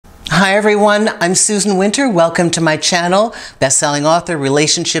Hi everyone, I'm Susan Winter. Welcome to my channel, best-selling author,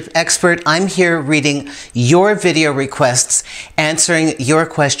 relationship expert. I'm here reading your video requests, answering your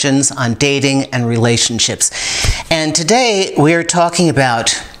questions on dating and relationships. And today we're talking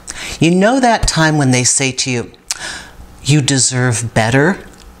about, you know that time when they say to you, you deserve better?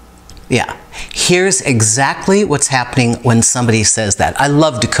 Yeah, here's exactly what's happening when somebody says that. I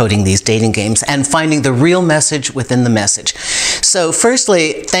love decoding these dating games and finding the real message within the message. So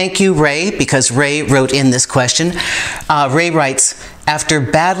firstly, thank you, Ray, because Ray wrote in this question. Ray writes, after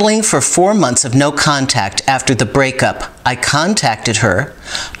battling for 4 months of no contact after the breakup, I contacted her,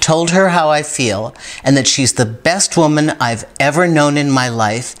 told her how I feel, and that she's the best woman I've ever known in my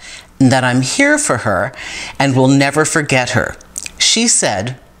life, and that I'm here for her and will never forget her. She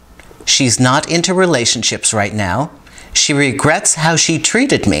said, she's not into relationships right now. She regrets how she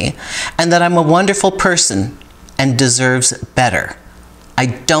treated me and that I'm a wonderful person and deserves better. I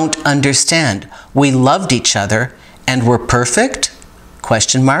don't understand. We loved each other and were perfect?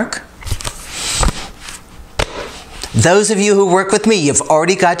 Question mark. Those of you who work with me, you've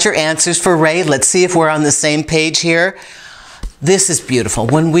already got your answers for Ray. Let's see if we're on the same page here. This is beautiful.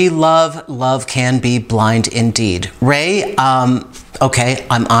 When we love, love can be blind indeed. Ray, okay,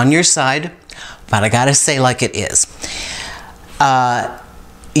 I'm on your side, but I gotta say like it is.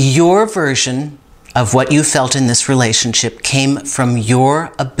 Your version of what you felt in this relationship came from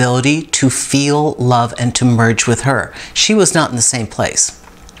your ability to feel love and to merge with her. She was not in the same place.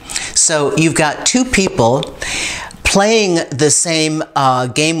 So you've got two people playing the same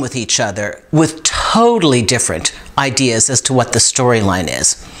game with each other with totally different ideas as to what the storyline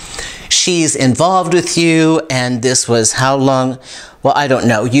is. She's involved with you, and this was how long? Well, I don't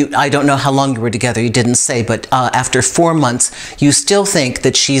know. I don't know how long you were together. You didn't say, but after 4 months, you still think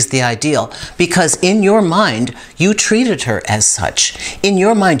that she's the ideal because in your mind, you treated her as such. In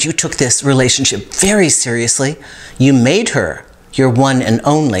your mind, you took this relationship very seriously. You made her your one and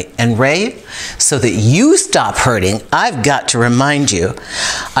only. And Ray, so that you stop hurting, I've got to remind you,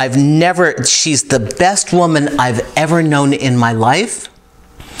 she's the best woman I've ever known in my life.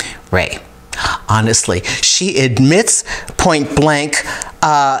 Ray, honestly, she admits point blank,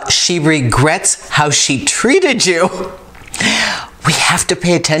 she regrets how she treated you. We have to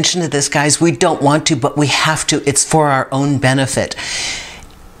pay attention to this, guys. We don't want to, but we have to. It's for our own benefit.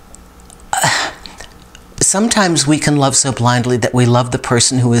 Sometimes we can love so blindly that we love the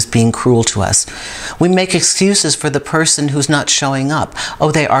person who is being cruel to us. We make excuses for the person who's not showing up.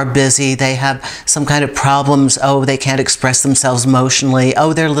 Oh, they are busy. They have some kind of problems. Oh, they can't express themselves emotionally.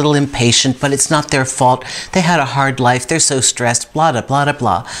 Oh, they're a little impatient, but it's not their fault. They had a hard life. They're so stressed, blah, blah, blah,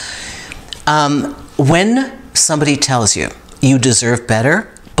 blah, blah. When somebody tells you you deserve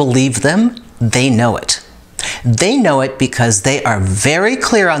better, believe them, they know it. They know it because they are very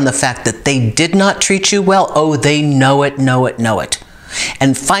clear on the fact that they did not treat you well. Oh, they know it, know it, know it.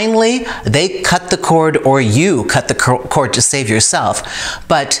 And finally, they cut the cord, or you cut the cord to save yourself.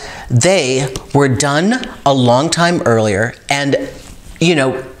 But they were done a long time earlier, and, you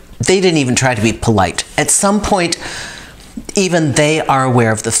know, they didn't even try to be polite. At some point, even they are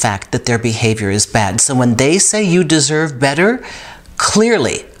aware of the fact that their behavior is bad. So when they say you deserve better,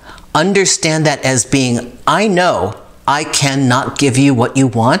 clearly, understand that as being, I know I cannot give you what you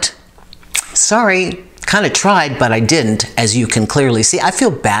want. Sorry, kind of tried, but I didn't, as you can clearly see. I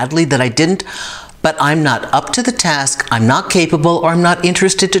feel badly that I didn't, but I'm not up to the task, I'm not capable, or I'm not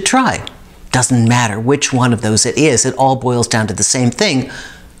interested to try. Doesn't matter which one of those it is, it all boils down to the same thing.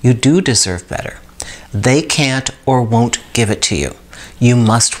 You do deserve better. They can't or won't give it to you. You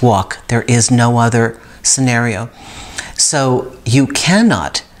must walk. There is no other scenario. So you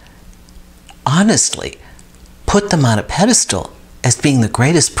cannot honestly put them on a pedestal as being the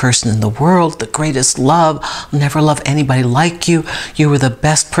greatest person in the world, the greatest love. I'll never love anybody like you. You were the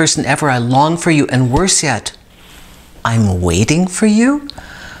best person ever. I long for you. And worse yet, I'm waiting for you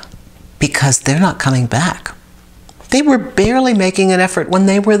because they're not coming back. They were barely making an effort when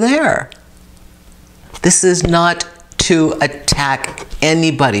they were there. This is not to attack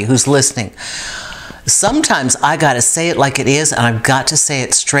anybody who's listening. Sometimes I got to say it like it is, and I've got to say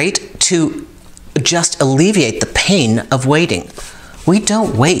it straight to just alleviate the pain of waiting. We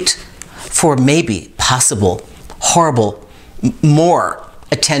don't wait for maybe possible, horrible, more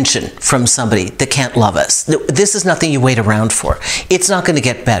attention from somebody that can't love us. This is nothing you wait around for. It's not going to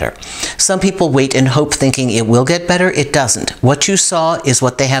get better. Some people wait in hope thinking it will get better. It doesn't. What you saw is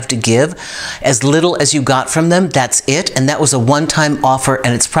what they have to give. As little as you got from them, that's it. And that was a one-time offer,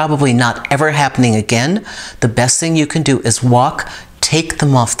 and it's probably not ever happening again. The best thing you can do is walk, take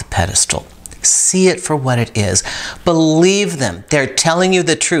them off the pedestal. See it for what it is. Believe them. They're telling you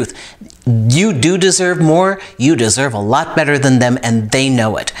the truth. You do deserve more. You deserve a lot better than them, and they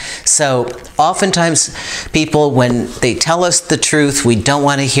know it. So oftentimes people, when they tell us the truth, we don't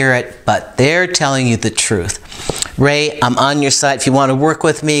want to hear it, but they're telling you the truth. Ray, I'm on your side. If you want to work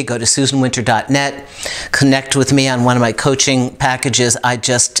with me, go to susanwinter.net. Connect with me on one of my coaching packages.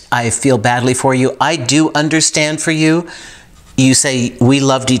 I feel badly for you. I do understand for you. You say we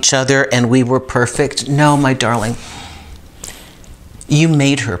loved each other and we were perfect. No, my darling. You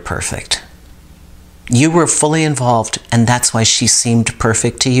made her perfect. You were fully involved, and that's why she seemed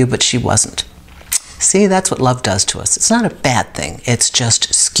perfect to you, but she wasn't. See, that's what love does to us. It's not a bad thing. It's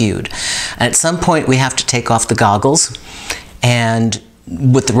just skewed. And at some point, we have to take off the goggles and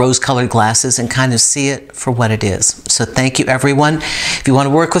with the rose-colored glasses and kind of see it for what it is. So thank you, everyone. If you want to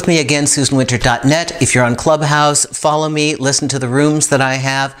work with me, again, susanwinter.net. If you're on Clubhouse, follow me, listen to the rooms that I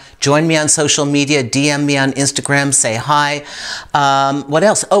have. Join me on social media, DM me on Instagram, say hi. What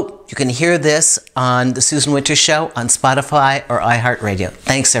else? Oh, you can hear this on The Susan Winter Show on Spotify or iHeartRadio.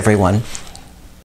 Thanks, everyone.